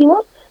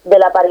lejísimos de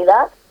la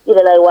paridad y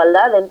de la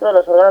igualdad dentro de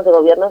los órganos de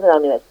gobierno de la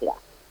universidad.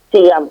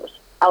 Sigamos.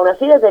 Aún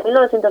así, desde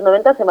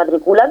 1990 se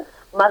matriculan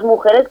más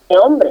mujeres que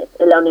hombres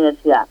en la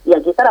universidad. Y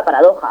aquí está la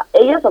paradoja.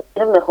 Ellas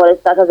obtienen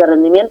mejores tasas de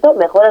rendimiento,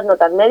 mejores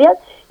notas medias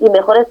y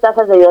mejores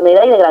tasas de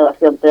idoneidad y de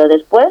graduación. Pero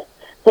después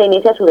se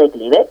inicia su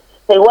declive.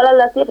 Se igualan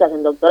las cifras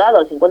en doctorado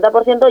al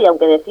 50% y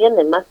aunque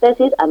defienden más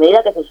tesis, a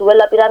medida que se sube en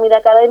la pirámide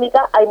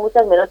académica hay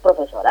muchas menos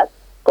profesoras,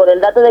 con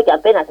el dato de que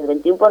apenas el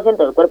 21%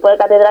 del cuerpo de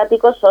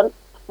catedráticos son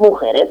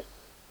mujeres.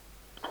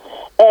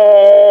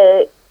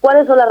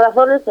 ¿Cuáles son las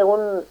razones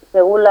según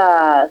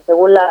las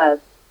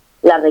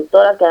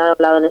rectoras que han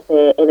hablado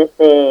en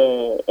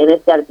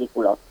este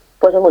artículo?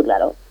 Pues es muy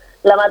claro.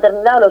 La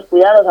maternidad o los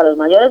cuidados a los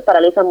mayores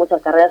paralizan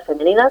muchas carreras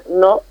femeninas,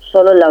 no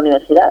solo en la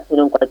universidad,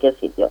 sino en cualquier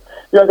sitio.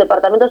 Los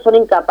departamentos son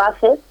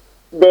incapaces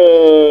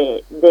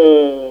de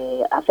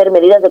hacer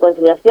medidas de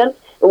conciliación.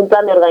 Un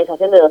plan de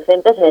organización de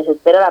docentes se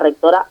desespera a la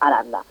rectora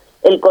Aranda.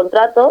 El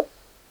contrato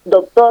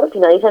doctor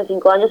finaliza en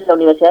 5 años en la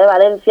Universidad de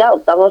Valencia.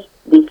 Optamos,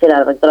 dice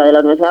la rectora de la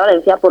Universidad de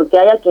Valencia, porque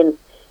haya quien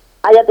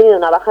haya tenido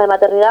una baja de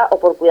maternidad o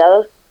por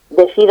cuidados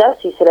decida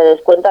si se le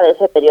descuenta de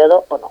ese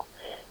periodo o no.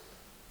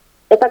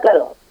 Está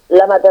claro,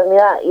 la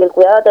maternidad y el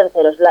cuidado a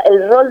terceros,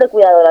 el rol de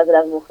cuidadoras de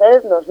las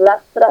mujeres nos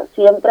lastra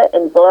siempre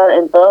en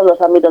todos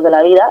los ámbitos de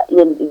la vida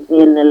y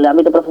en el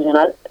ámbito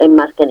profesional en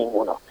más que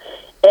ninguno.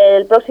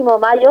 El próximo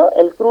mayo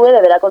el CRUE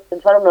deberá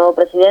consensuar un nuevo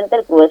presidente.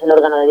 El CRUE es el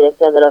órgano de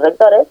dirección de los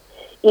rectores,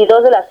 y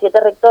 2 de las 7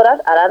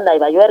 rectoras, Aranda y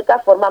Balluerka,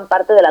 forman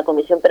parte de la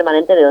comisión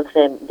permanente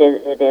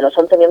de los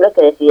 11 miembros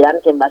que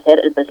decidirán quién va a ser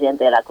el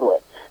presidente de la CRUE.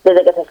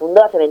 Desde que se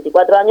fundó hace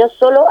 24 años,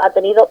 solo ha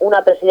tenido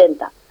una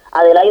presidenta,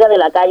 Adelaida de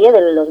la Calle,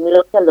 del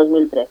 2011 al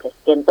 2013,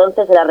 que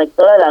entonces era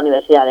rectora de la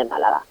Universidad de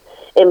Málaga.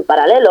 En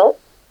paralelo,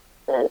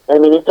 el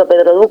ministro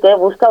Pedro Duque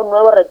busca un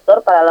nuevo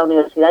rector para la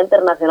Universidad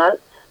Internacional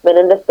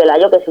Menéndez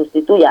Pelayo que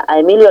sustituya a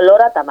Emilio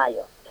Lora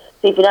Tamayo.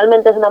 Si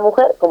finalmente es una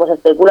mujer, como se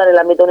especula en el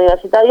ámbito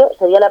universitario,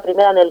 sería la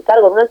primera en el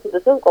cargo en una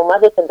institución con más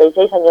de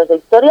 86 años de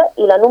historia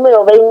y la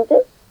número 20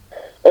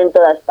 en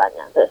toda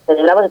España. Entonces,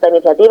 celebramos esta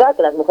iniciativa,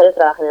 que las mujeres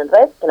trabajen en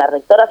red, que las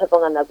rectoras se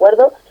pongan de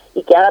acuerdo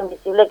y que hagan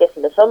visible que si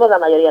no somos la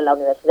mayoría en la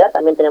universidad,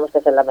 también tenemos que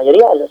ser la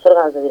mayoría en los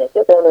órganos de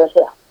dirección de la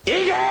universidad.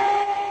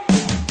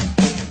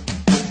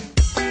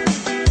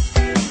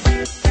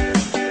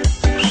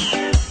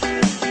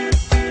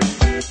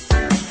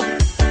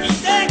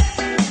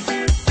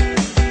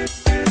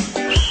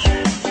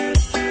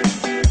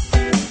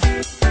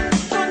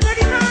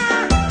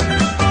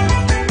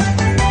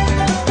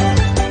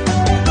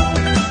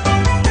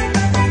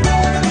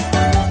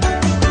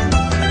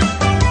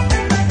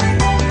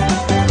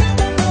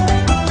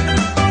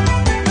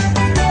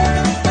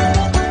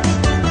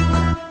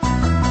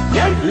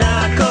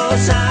 La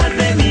cosa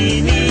de mí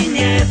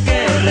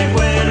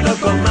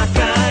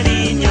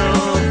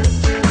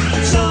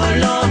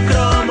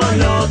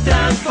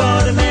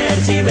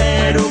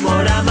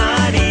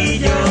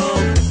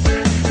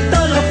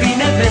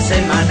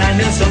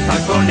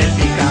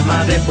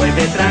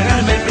puede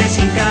tragarme el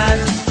pressing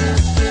catch.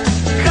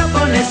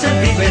 Japoneses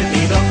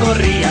divertidos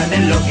corrían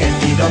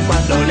enloquecidos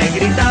cuando le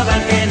gritaba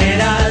al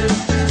general.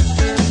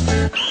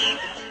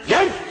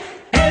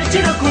 El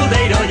chino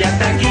Cudeiro ya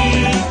está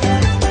aquí.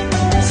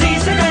 Si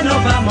se cae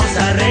nos vamos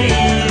a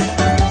reír.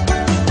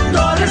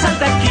 Todo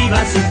salta,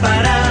 esquiva sin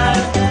parar.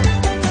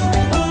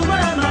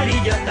 Humor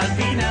amarillo hasta el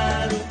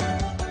final.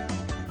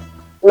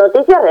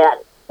 Noticia real.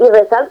 Y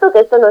resalto que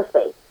esto no es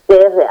fake, que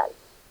es real.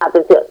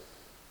 Atención.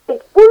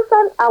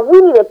 Expulsan a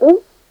Winnie the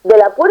Pooh de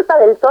la Puerta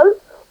del Sol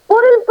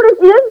por el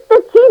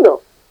presidente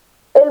chino.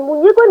 El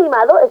muñeco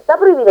animado está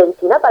prohibido en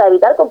China para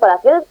evitar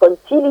comparaciones con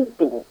Xi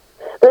Jinping.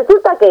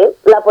 Resulta que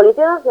la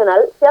Policía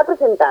Nacional se ha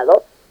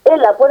presentado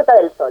en la Puerta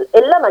del Sol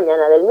en la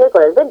mañana del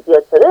miércoles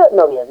 28 de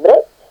noviembre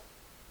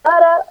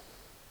para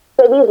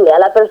pedirle a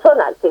la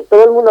persona, que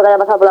todo el mundo que haya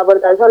pasado por la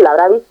Puerta del Sol la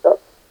habrá visto,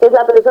 que es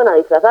la persona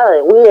disfrazada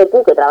de Winnie the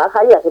Pooh que trabaja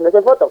allí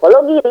haciéndose foto con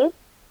los guiris,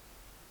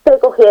 se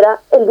cogiera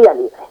el día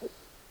libre.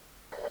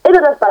 En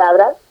otras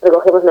palabras,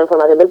 recogemos la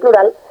información del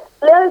Plural,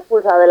 le han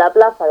expulsado de la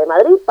Plaza de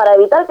Madrid para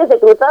evitar que se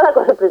cruzara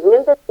con el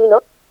presidente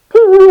chino Xi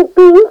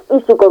Jinping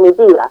y su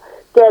comitiva,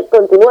 que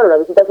continúan una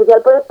visita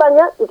oficial por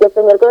España y que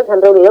este miércoles se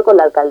han reunido con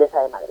la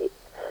alcaldesa de Madrid.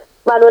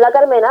 Manuela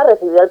Carmena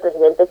recibió al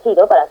presidente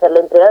chino para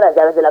hacerle entrega las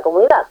llaves de la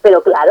comunidad,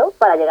 pero claro,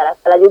 para llegar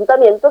hasta el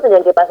ayuntamiento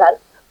tenían que pasar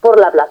por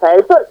la Plaza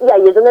del Sol, y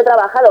ahí es donde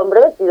trabaja el hombre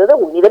vestido de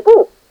Winnie the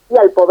Pooh, y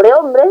al pobre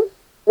hombre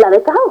le han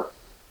echado.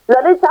 Lo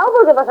han echado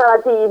porque pasaba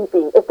Xi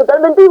Jinping. Es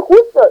totalmente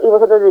injusto. Y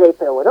vosotros diréis,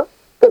 pero bueno,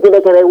 ¿qué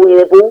tiene que ver Winnie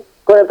the Pooh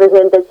con el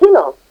presidente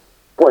chino?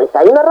 Pues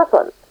hay una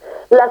razón.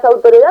 Las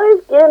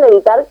autoridades quieren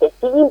evitar que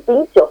Xi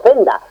Jinping se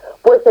ofenda,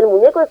 pues el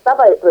muñeco está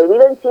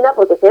prohibido en China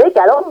porque se ve que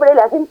al hombre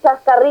le hacen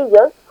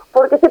chascarrillos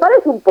porque se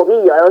parece un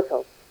poquillo al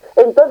oso.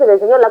 Entonces el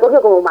señor la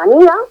cogió como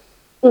manía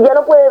y ya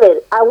no puede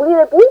ver a Winnie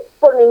the Pooh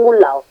por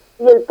ningún lado.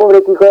 Y el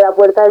pobre chico de la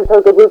Puerta del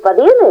Sol, ¿qué culpa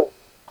tiene?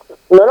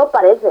 No nos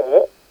parece,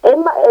 ¿eh?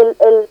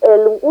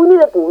 El Winnie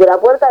the Pooh de la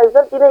Puerta del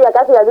Sol tiene ya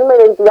casi la misma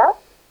identidad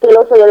que el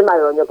oso y el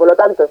madroño. Por lo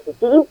tanto, si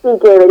Xi Jinping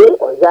quiere venir,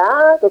 pues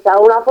ya, que se haga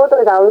una foto,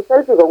 que se haga un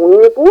selfie con Winnie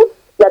the Pooh,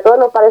 y a todos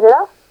nos parecerá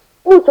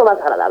mucho más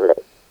agradable.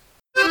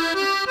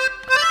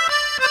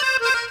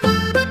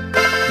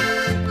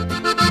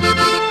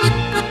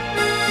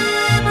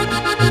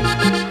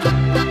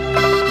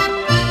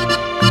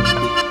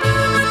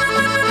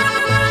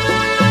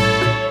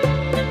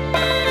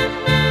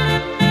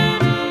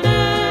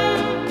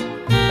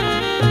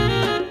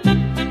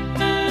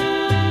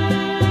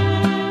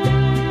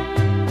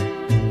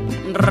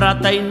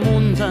 Rata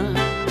inmunda,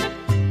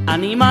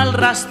 animal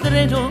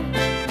rastrero,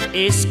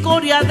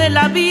 escoria de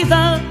la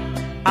vida,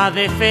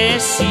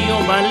 adefesio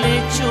mal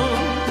hecho,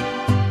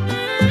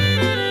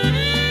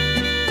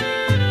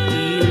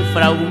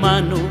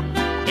 infrahumano,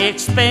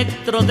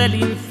 espectro del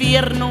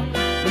infierno,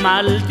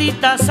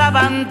 maldita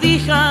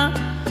sabandija,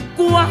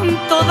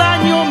 cuánto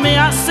daño me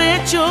has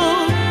hecho.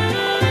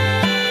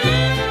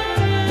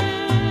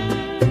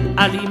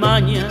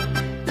 Alimaña,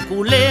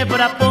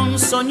 culebra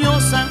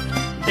ponzoñosa,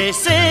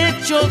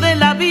 desecho de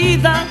la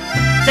vida,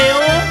 te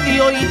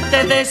odio y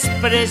te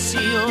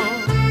desprecio.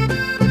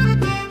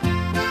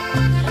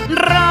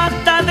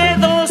 Rata de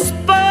dos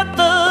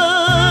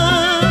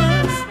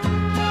patas,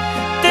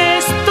 te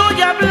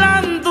estoy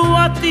hablando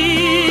a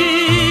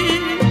ti,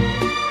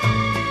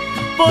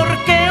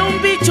 porque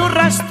un bicho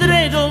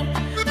rastrero,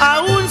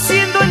 aun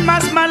siendo el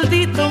más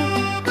maldito,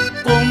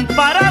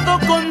 comparado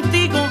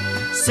contigo,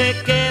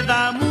 se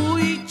queda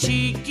muy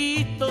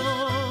chiquito.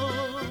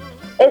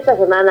 Esta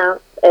semana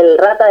el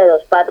rata de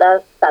dos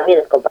patas también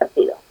es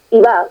compartido. Y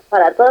va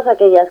para todas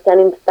aquellas que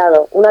han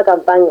instado una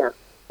campaña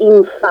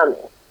infame,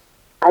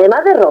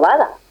 además de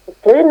robada.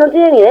 Ustedes no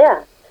tienen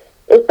idea.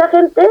 Esta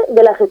gente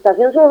de la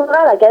gestación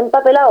subrogada que ha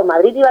empapelado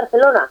Madrid y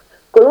Barcelona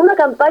con una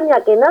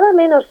campaña que nada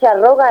menos se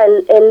arroga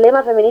el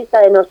lema feminista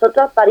de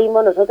nosotras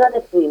parimos, nosotras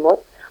destruimos,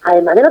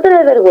 además de no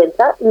tener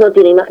vergüenza, no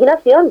tiene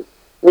imaginación.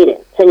 Miren,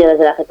 señores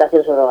de la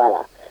gestación subrogada,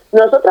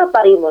 nosotras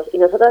parimos y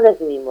nosotras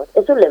decidimos.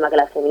 Es un lema que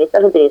las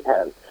feministas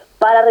utilizaron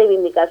para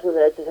reivindicar sus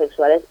derechos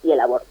sexuales y el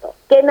aborto,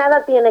 que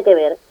nada tiene que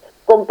ver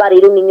con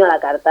parir un niño a la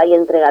carta y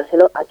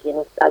entregárselo a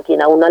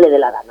quien a una le dé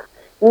la gana.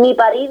 Ni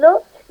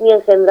parido, ni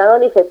engendrado,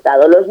 ni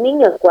gestado. Los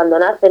niños cuando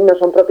nacen no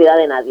son propiedad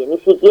de nadie, ni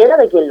siquiera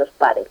de quien los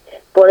pare.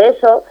 Por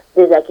eso,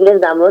 desde aquí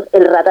les damos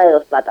el rata de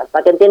dos patas,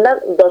 para que entiendan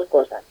dos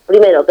cosas.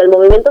 Primero, que el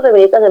movimiento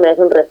feminista se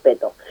merece un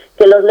respeto,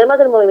 que los lemas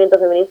del movimiento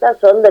feminista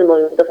son del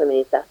movimiento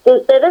feminista, que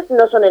ustedes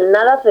no son en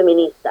nada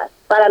feministas,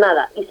 para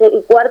nada.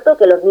 Y cuarto,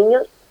 que los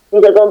niños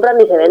ni se compran,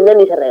 ni se venden,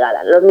 ni se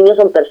regalan. Los niños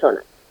son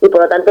personas y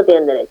por lo tanto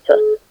tienen derechos.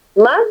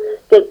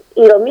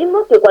 Y lo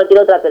mismo que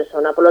cualquier otra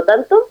persona. Por lo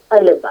tanto,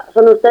 ahí les va.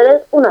 Son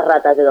ustedes unas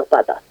ratas de dos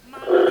patas.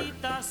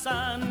 Maldita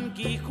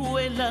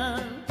sanguijuela,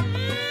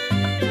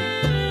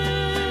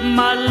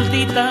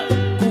 maldita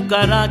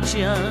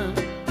cucaracha,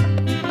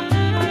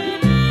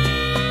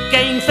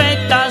 que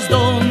infectas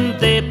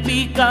donde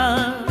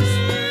picas,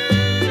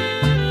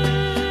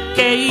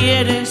 que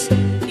hieres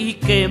y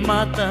que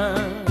matas.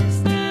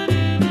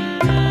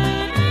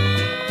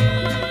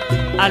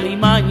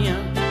 Alimaña,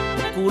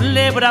 culebra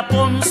culebra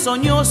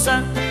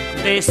ponzoñosa,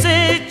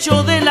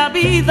 desecho de la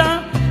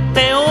vida,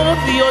 te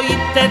odio y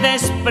te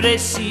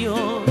desprecio.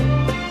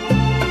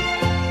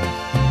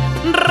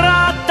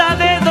 Rata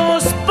de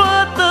dos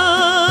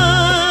patas,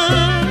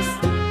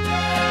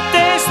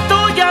 te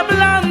estoy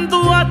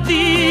hablando a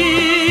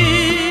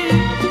ti,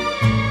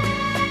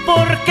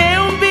 porque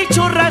un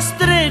bicho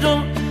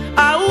rastrero,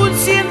 aún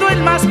siendo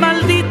el más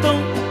maldito,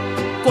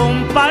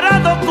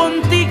 comparado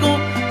contigo,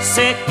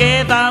 se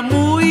queda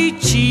muy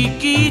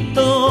chiquito.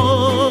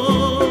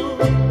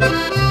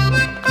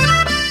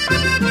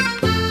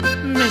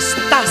 Me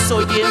estás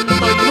oyendo,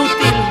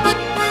 inútil,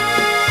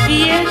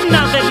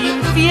 llena del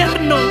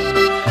infierno,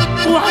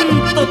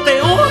 cuánto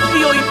te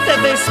odio y te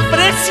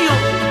desprecio.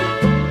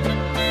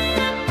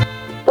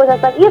 Pues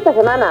hasta aquí esta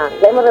semana.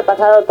 Ya hemos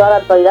repasado toda la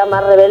actualidad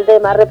más rebelde,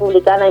 más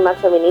republicana y más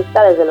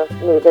feminista desde los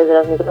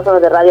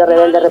micrófonos de Radio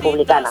Rebelde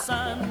Republicana.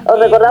 Os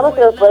recordamos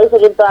que os podéis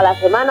seguir toda la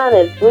semana en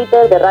el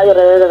Twitter de Radio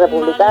Rebelde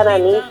Republicana,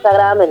 en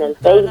Instagram, en el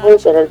Facebook,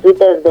 en el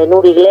Twitter de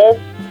Nuri Iglesias.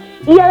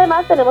 Y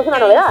además tenemos una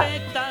novedad.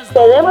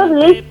 Tenemos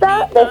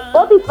lista de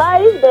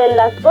Spotify de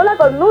La Escola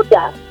con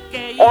Nuria.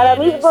 Ahora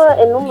mismo,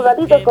 en un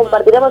ratito, os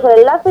compartiremos el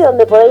enlace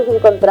donde podéis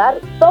encontrar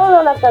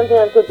todas las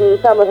canciones que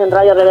utilizamos en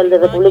Radio Rebelde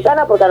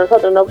Republicana, porque a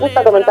nosotros nos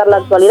gusta comentar la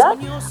actualidad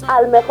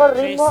al mejor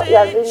ritmo y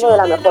al ritmo de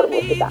la mejor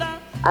música.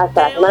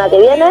 Hasta la semana que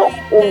viene,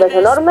 un beso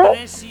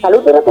enorme,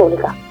 salud y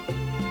república.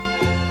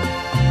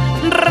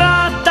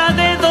 Rata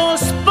de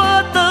dos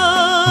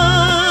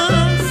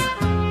patas,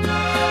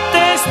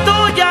 te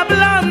estoy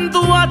hablando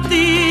a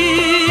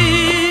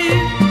ti,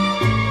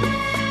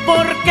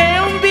 porque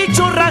un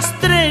bicho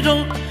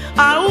rastrero,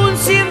 aún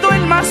siendo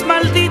el más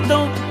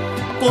maldito,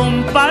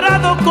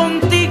 comparado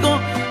contigo,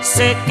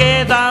 se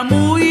queda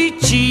muy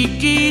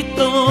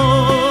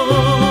chiquito.